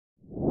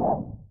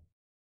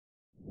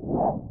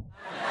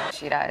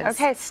she does.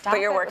 Okay, stop. But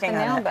you're working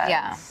on it.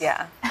 Yeah.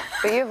 Yeah.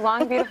 But you have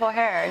long, beautiful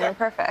hair, and you're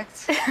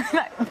perfect.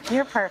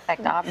 You're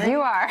perfect, Aubrey.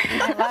 You are.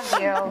 I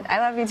love you. I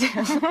love you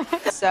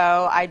too.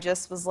 So I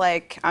just was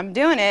like, I'm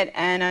doing it,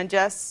 and I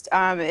just,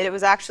 it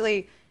was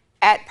actually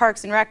at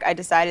Parks and Rec I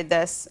decided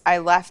this. I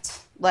left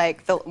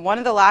like one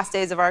of the last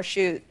days of our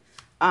shoot,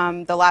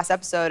 the last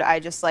episode, I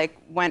just like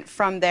went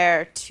from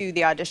there to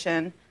the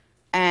audition,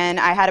 and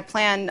I had a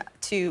plan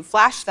to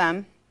flash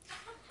them.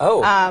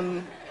 Oh.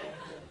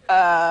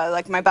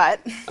 Like my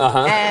butt.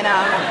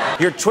 And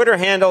your Twitter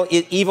handle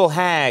is Evil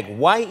Hag.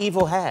 Why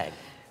Evil Hag?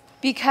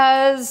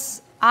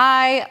 because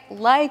I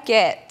like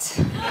it.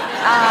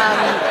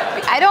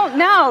 I don't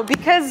know,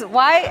 because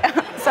why?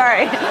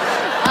 Sorry.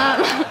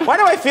 Why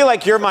do I feel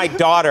like you're my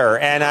daughter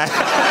and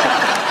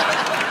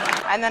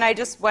And then I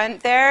just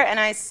went there and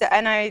I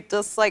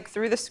just like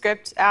threw the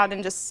script out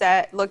and just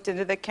looked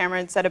into the camera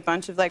and said a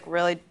bunch of like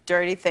really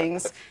dirty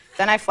things.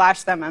 Then I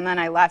flashed them and then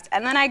I left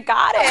and then I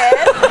got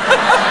it.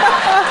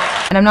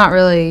 And I'm not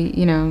really,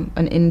 you know,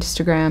 an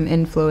Instagram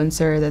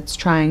influencer that's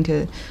trying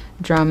to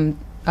drum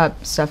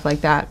up stuff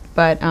like that.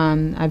 But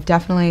I've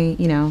definitely,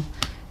 you know,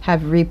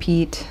 have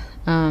repeat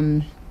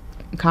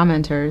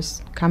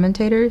commentators,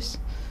 comments.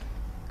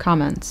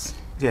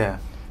 Yeah.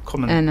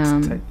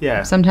 And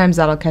yeah. sometimes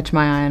that'll catch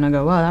my eye and I'll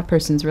go, wow, that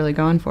person's really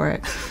going for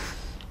it.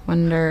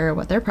 Wonder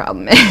what their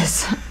problem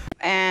is.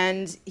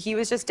 And he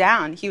was just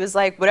down. He was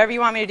like, whatever you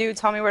want me to do,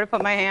 tell me where to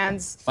put my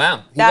hands.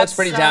 Wow, he looks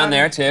pretty down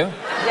there too.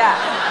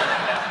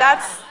 Yeah,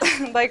 that's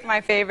like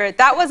my favorite.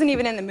 That wasn't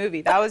even in the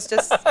movie. That was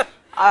just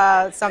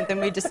something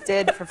we just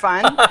did for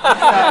fun.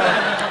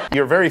 So.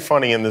 You're very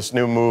funny in this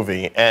new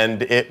movie,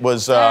 and it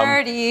was...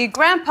 Dirty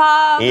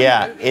Grandpa.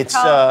 Yeah, it's...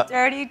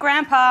 Dirty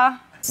Grandpa.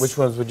 Which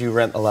ones would you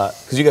rent a lot?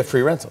 Because you get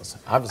free rentals.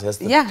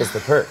 Obviously, that's the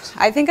perks.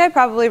 I think I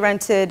probably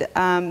rented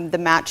The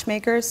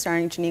Matchmakers,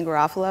 starring Janine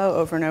Garofalo,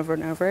 over and over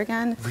and over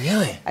again.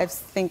 Really? I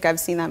think I've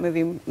seen that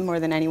movie more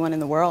than anyone in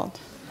the world.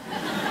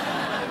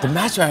 The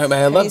Matchmaker,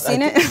 I love. Have you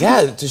seen it?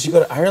 Yeah. Does she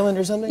go to Ireland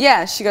or something?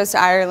 Yeah, she goes to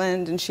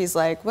Ireland and she's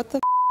like, what the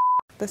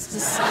This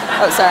is...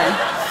 Oh, sorry.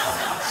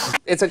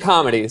 It's a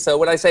comedy, so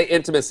when I say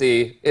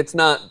intimacy, it's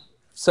not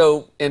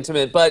so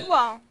intimate, but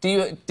well,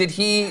 did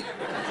he...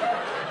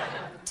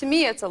 To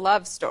me, it's a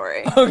love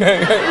story. Okay.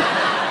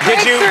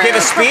 Did you give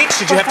a speech?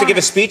 Did you have to give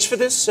a speech for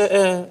this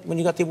when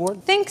you got the award?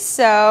 I think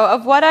so.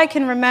 Of what I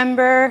can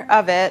remember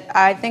of it,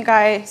 I think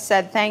I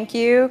said thank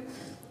you.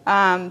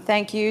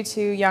 Thank you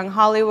to Young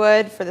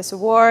Hollywood for this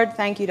award.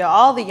 Thank you to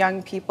all the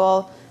young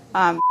people.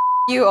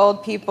 You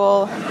old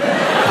people.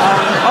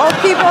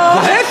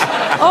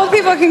 Old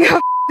people can go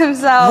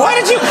themselves.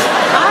 Why did you...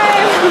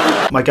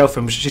 My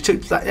girlfriend, she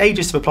took like,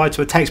 ages to reply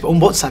to a text, but on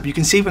WhatsApp, you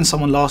can see when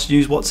someone last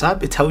used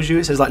WhatsApp, it tells you,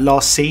 it says like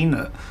last seen,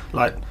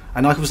 like,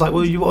 and I was like,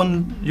 well, you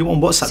on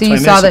WhatsApp. So you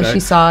saw that she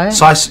saw it?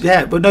 So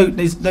yeah, but no, it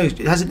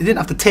didn't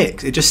have to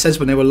tick. It just says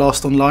when they were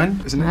last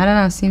online, isn't it? I don't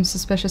know, seems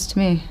suspicious to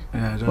me.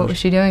 Yeah, what was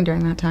she doing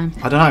during that time?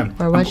 I don't know.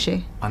 Where was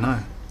she? I know.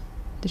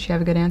 Did she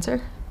have a good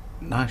answer?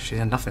 No, she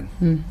had nothing.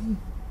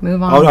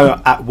 Move on. Oh no,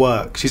 at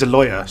work. She's a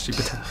lawyer.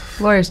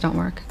 Lawyers don't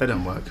work. They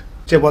don't work.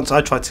 Yeah, once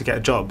I tried to get a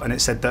job and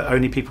it said that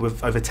only people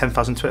with over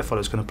 10,000 Twitter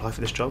followers can apply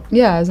for this job.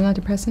 Yeah, isn't that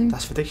depressing?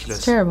 That's ridiculous.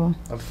 It's terrible.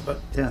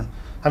 Yeah,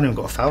 I haven't even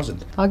got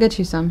 1,000. I'll get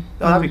you some.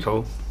 Oh, that'd be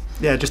cool.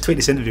 Yeah, just tweet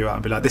this interview out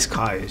and be like, this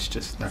guy is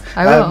just... No.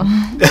 I will.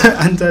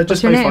 And What's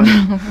just your very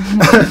name?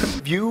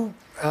 funny. You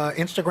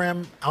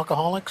Instagram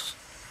alcoholics?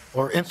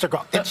 Or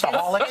Instaholics?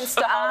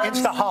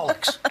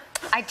 Instaholics.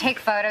 I take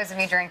photos of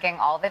me drinking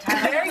all the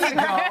time. There you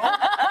go.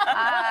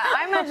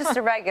 I'm just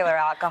a regular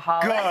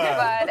alcoholic,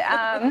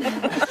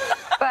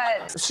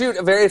 but Shoot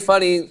a very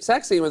funny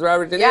sex scene with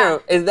Robert De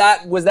Niro.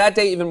 Yeah. Was that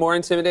day even more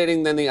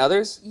intimidating than the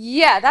others?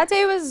 Yeah, that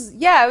day was,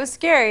 it was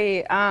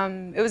scary.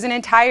 It was an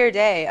entire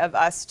day of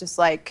us just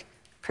like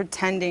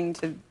pretending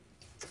to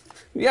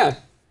each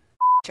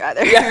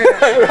other.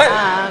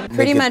 Yeah.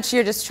 Pretty much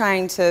you're just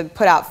trying to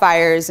put out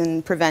fires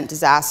and prevent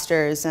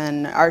disasters,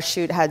 and our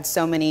shoot had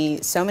so many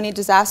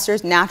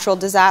disasters, natural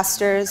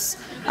disasters.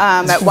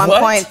 At one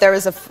point there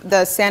was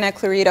the Santa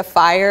Clarita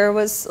fire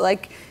was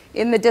like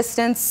in the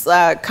distance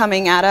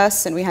coming at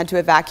us, and we had to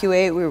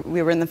evacuate.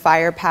 We were in the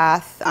fire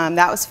path.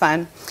 That was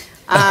fun.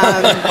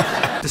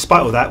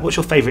 Despite all that, what's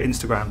your favourite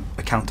Instagram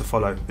account to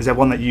follow? Is there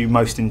one that you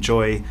most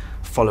enjoy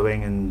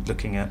following and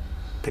looking at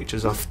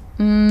pictures of?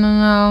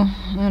 No,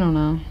 I don't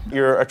know.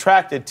 You're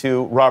attracted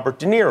to Robert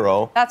De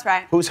Niro. That's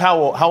right. Who's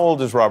how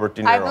old is Robert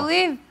De Niro? I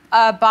believe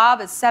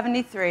Bob is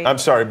 73. I'm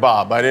sorry,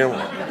 Bob. I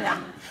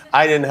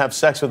didn't have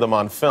sex with him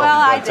on film. Well,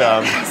 but, I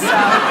did.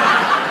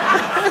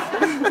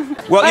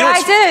 Well, but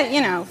I did it,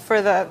 you know,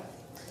 for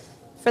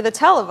the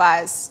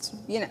televised.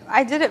 You know,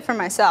 I did it for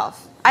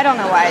myself. I don't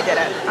know why I did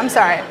it. I'm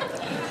sorry.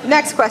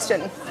 Next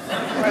question.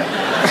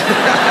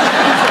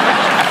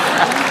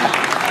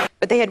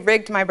 But they had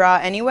rigged my bra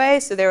anyway,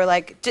 so they were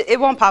like, it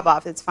won't pop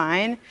off, it's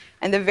fine.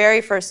 And the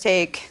very first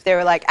take, they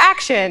were like,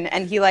 action,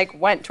 and he like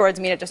went towards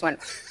me and it just went,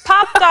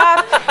 popped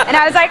off, and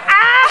I was like,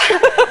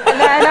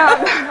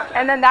 ah!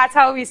 And then that's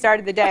how we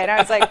started the day, and I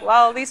was like,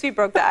 well, at least we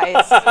broke the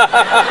ice.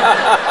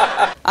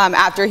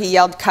 After he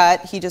yelled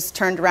cut, he just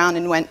turned around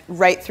and went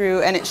right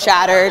through, and it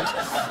shattered,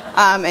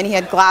 and he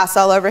had glass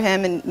all over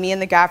him, and me and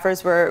the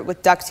gaffers were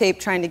with duct tape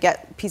trying to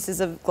get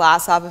pieces of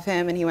glass off of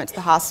him, and he went to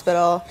the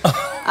hospital.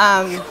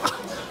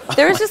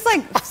 There was just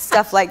like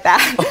stuff like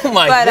that. Oh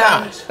my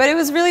gosh. But it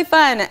was really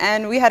fun,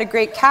 and we had a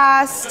great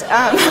cast.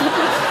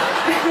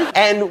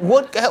 And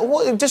what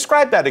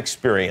describe that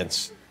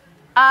experience?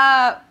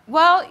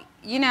 Well,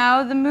 you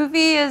know, the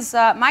movie is,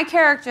 my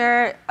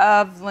character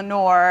of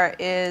Lenore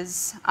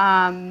is,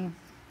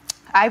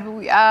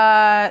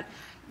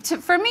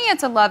 for me,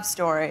 it's a love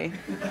story.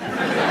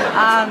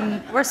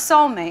 We're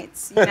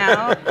soulmates, you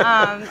know?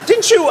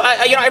 Didn't you,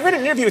 I read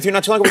an interview with you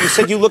not too long ago where you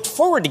said you looked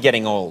forward to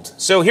getting old.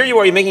 So here you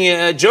are, you're making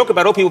a joke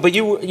about old people, but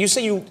you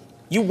say you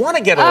want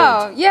to get old.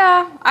 Oh,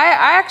 yeah. I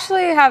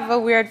actually have a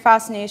weird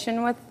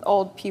fascination with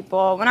old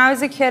people. When I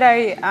was a kid,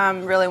 I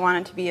really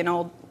wanted to be an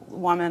old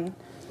woman.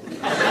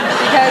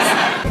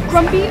 Because...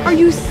 Grumpy, are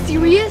you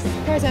serious?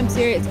 Of course I'm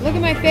serious. Look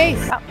at my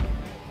face.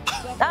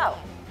 Oh.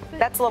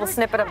 That's a little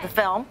snippet of the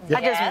film. Yeah.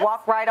 I just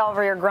walked right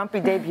over your grumpy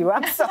debut.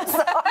 I'm so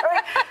sorry.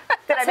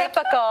 I'm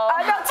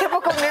not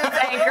typical news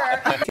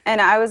anchor.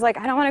 And I was like,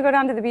 I don't want to go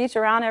down to the beach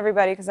around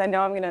everybody because I know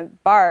I'm going to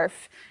barf.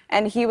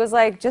 And he was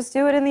like, just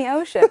do it in the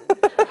ocean.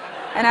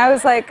 And I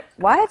was like,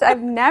 what?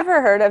 I've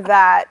never heard of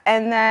that.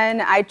 And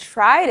then I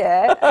tried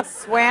it. I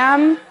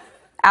swam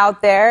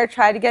out there,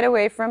 tried to get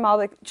away from all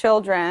the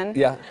children.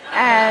 Yeah.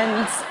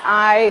 And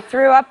I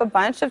threw up a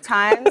bunch of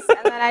times, and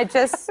then I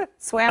just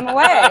swam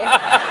away.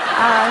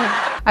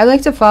 I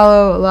like to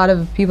follow a lot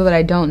of people that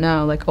I don't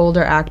know, like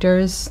older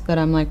actors that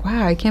I'm like,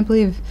 wow, I can't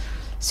believe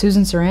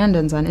Susan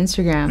Sarandon's on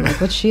Instagram.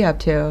 Like, what's she up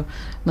to?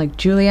 Like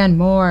Julianne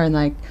Moore and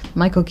like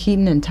Michael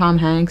Keaton and Tom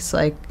Hanks,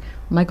 like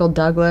Michael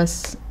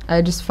Douglas.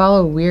 I just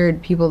follow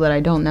weird people that I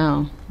don't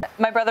know.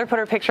 My brother put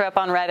her picture up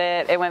on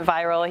Reddit. It went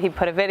viral. He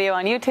put a video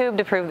on YouTube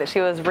to prove that she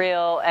was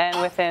real,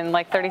 and within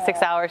like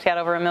 36 hours, she had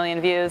over 1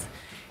 million views.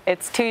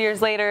 It's 2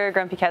 years later.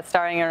 Grumpy Cat's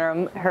starring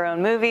in her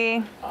own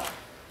movie.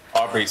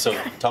 Aubrey, so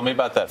tell me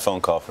about that phone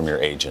call from your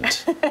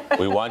agent.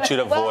 We want you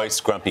to voice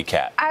Grumpy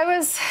Cat. I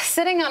was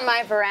sitting on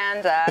my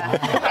veranda,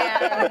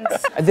 and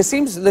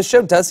The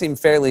show does seem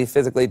fairly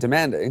physically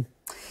demanding.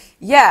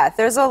 Yeah,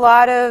 there's a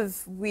lot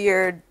of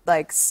weird,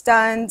 like,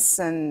 stunts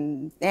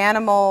and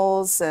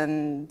animals,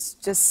 and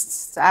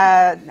just,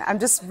 I'm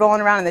just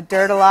rolling around in the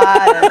dirt a lot.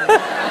 And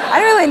I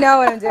don't really know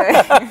what I'm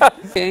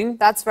doing.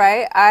 That's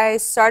right. I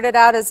started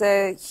out as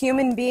a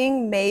human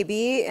being,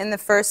 maybe, in the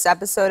first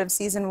episode of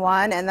season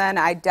 1, and then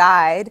I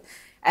died.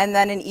 And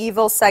then an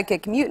evil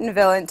psychic mutant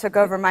villain took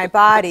over my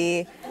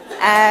body.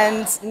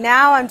 And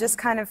now I'm just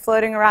kind of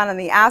floating around on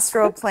the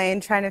astral plane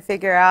trying to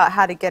figure out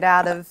how to get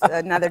out of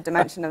another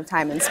dimension of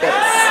time and space.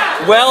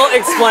 Well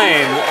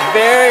explained.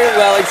 Very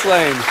well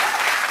explained.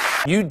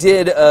 You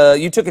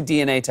took a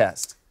DNA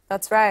test.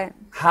 That's right.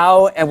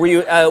 How, and were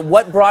you,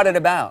 what brought it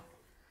about?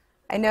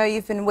 I know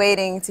you've been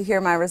waiting to hear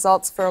my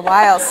results for a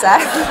while,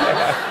 Seth.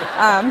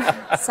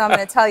 So I'm going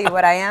to tell you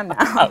what I am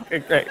now. Okay,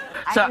 great.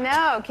 I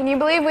know. Can you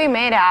believe we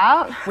made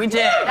out? We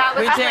did. That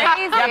was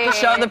crazy. You have to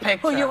show the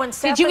picture. Who, you and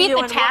Steph? Did you eat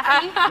the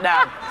taffy?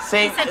 No.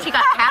 See, She said she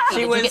got taffy. she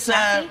Did you was get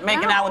taffy?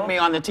 making out with me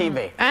on the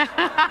TV.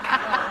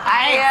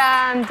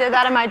 I did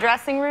that in my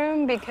dressing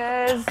room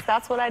because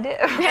that's what I do.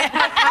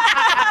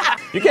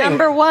 You're getting,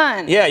 number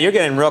 1. Yeah, you're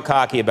getting real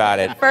cocky about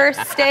it.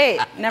 First date,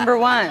 number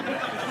 1.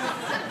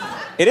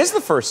 It is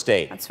the first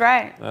date. That's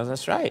right.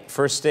 That's right.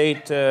 First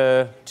date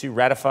to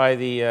ratify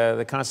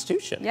the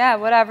Constitution. Yeah,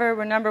 whatever.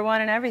 We're number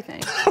 1 in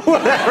everything.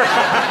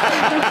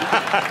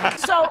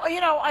 So,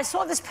 you know, I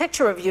saw this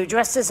picture of you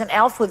dressed as an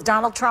elf with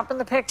Donald Trump in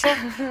the picture.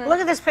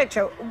 Look at this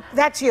picture.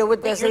 That's you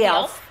with the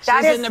elf.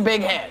 She's in the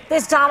big head.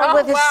 There's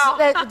Donald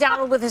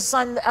Donald with his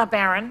son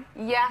Baron.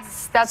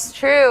 Yes, that's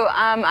true.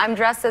 I'm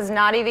dressed as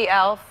Naughty the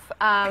Elf.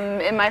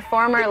 In my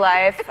former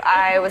life,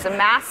 I was a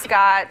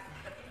mascot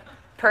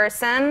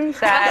person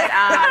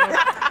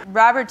that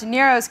Robert De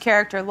Niro's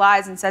character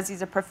lies and says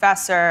he's a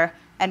professor,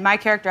 and my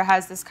character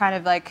has this kind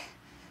of like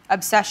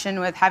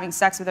obsession with having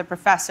sex with a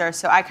professor,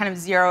 so I kind of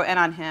zero in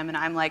on him, and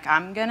I'm like,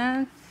 I'm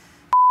gonna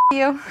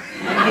you, and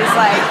he's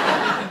like,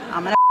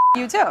 I'm gonna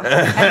you too,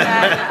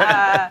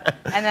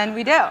 and then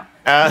we do,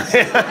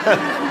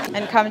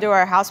 and come to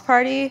our house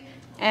party.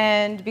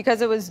 And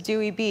because it was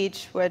Dewey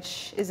Beach,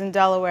 which is in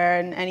Delaware,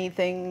 and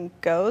anything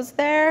goes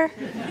there,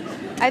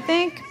 I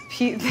think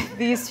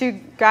these two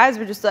guys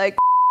were just like,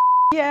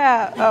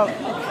 yeah, oh.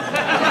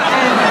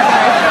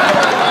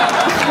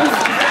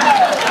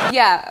 And,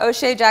 yeah,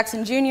 O'Shea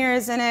Jackson Jr.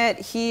 is in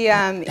it.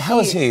 How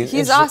is he?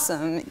 He's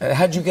awesome.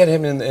 How'd you get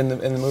him in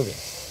the movie?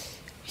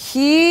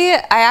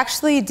 I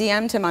actually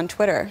DM'd him on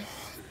Twitter.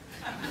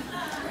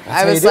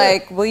 I was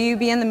like, will you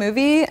be in the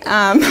movie?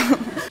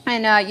 I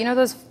And you know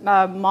those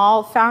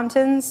mall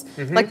fountains,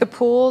 like the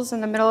pools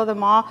in the middle of the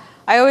mall?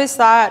 I always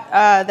thought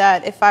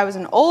that if I was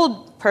an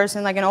old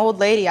person, like an old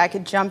lady, I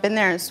could jump in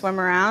there and swim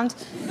around,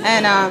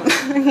 and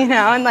you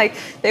know, and like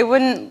they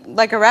wouldn't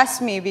like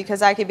arrest me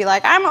because I could be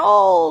like, I'm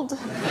old.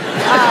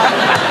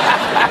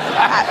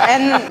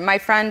 And my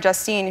friend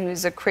Justine,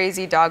 who's a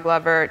crazy dog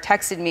lover,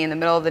 texted me in the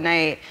middle of the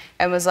night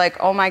and was like,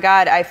 oh my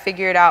God, I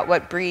figured out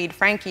what breed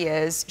Frankie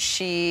is.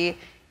 She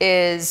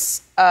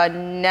is a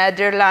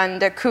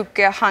Nederlander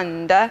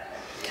Koekehunde.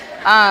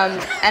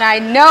 And I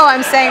know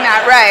I'm saying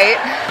that right.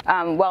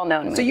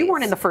 Well-known movies. So you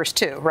weren't in the first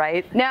two,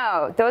 right?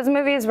 No, those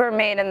movies were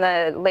made in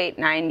the late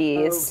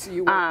 90s. Oh, so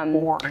you weren't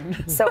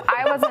born. So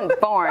I wasn't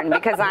born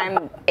because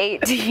I'm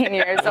 18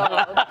 years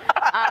old.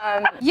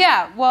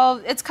 Yeah,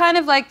 well, it's kind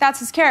of like that's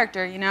his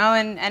character, you know,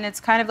 and it's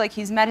kind of like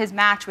he's met his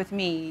match with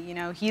me. You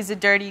know, he's a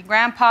dirty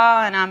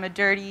grandpa and I'm a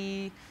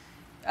dirty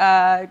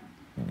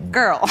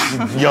girl.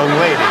 Young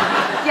lady.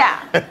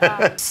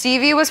 Yeah.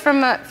 Stevie was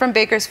from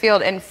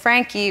Bakersfield, and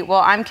Frankie,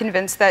 well, I'm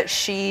convinced that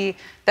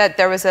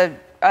there was a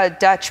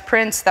Dutch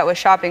prince that was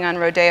shopping on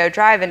Rodeo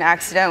Drive and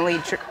accidentally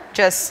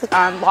just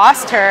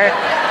lost her.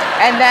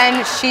 And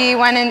then she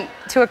went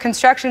into a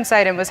construction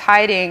site and was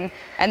hiding,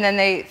 and then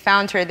they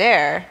found her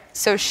there.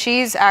 So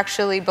she's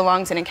actually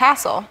belongs in a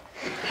castle.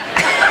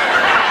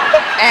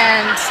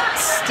 And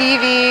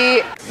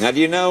Stevie... Now,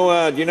 do you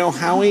know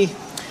Howie?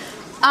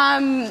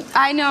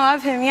 I know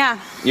of him, yeah.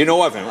 You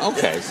know of him,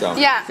 okay, so.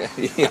 Yeah.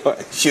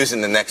 She was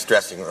in the next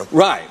dressing room.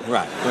 Right.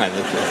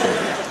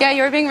 Yeah,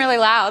 you were being really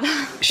loud.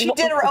 She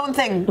did her own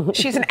thing.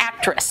 She's an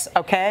actress,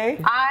 okay?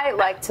 I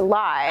like to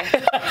lie.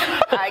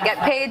 I get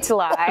paid to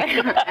lie,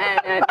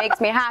 and it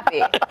makes me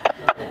happy.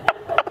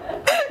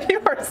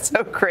 You are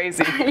so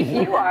crazy.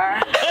 You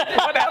are.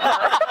 Whatever.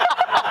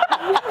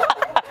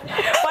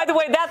 By the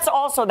way,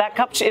 that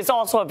cup is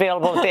also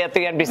available at the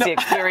NBC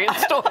Experience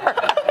store.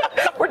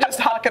 We're just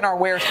hawking our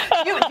wares.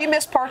 Do you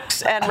miss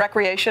Parks and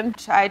Recreation?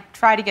 I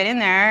tried to get in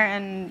there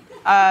and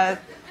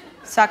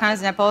suck on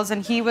his nipples,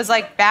 and he was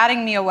like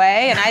batting me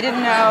away, and I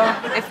didn't know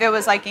if it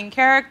was like in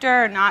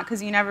character or not,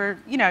 because you never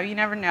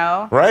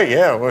know. Right?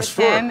 Yeah. What's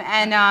for him?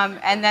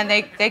 And then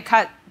they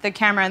cut the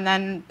camera, and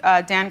then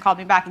Dan called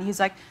me back, and he's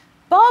like,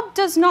 Bob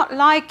does not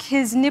like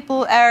his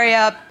nipple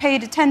area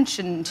paid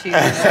attention to.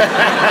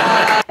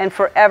 And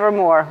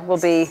forevermore will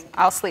be...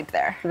 I'll sleep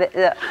there.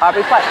 The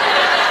Aubrey Plaza.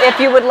 If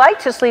you would like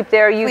to sleep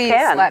there, you Please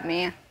can. let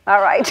me.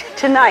 All right,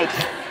 tonight.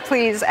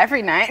 Please,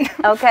 every night.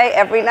 Okay,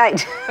 every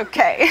night.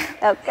 Okay.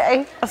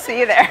 Okay. I'll see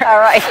you there. All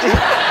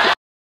right.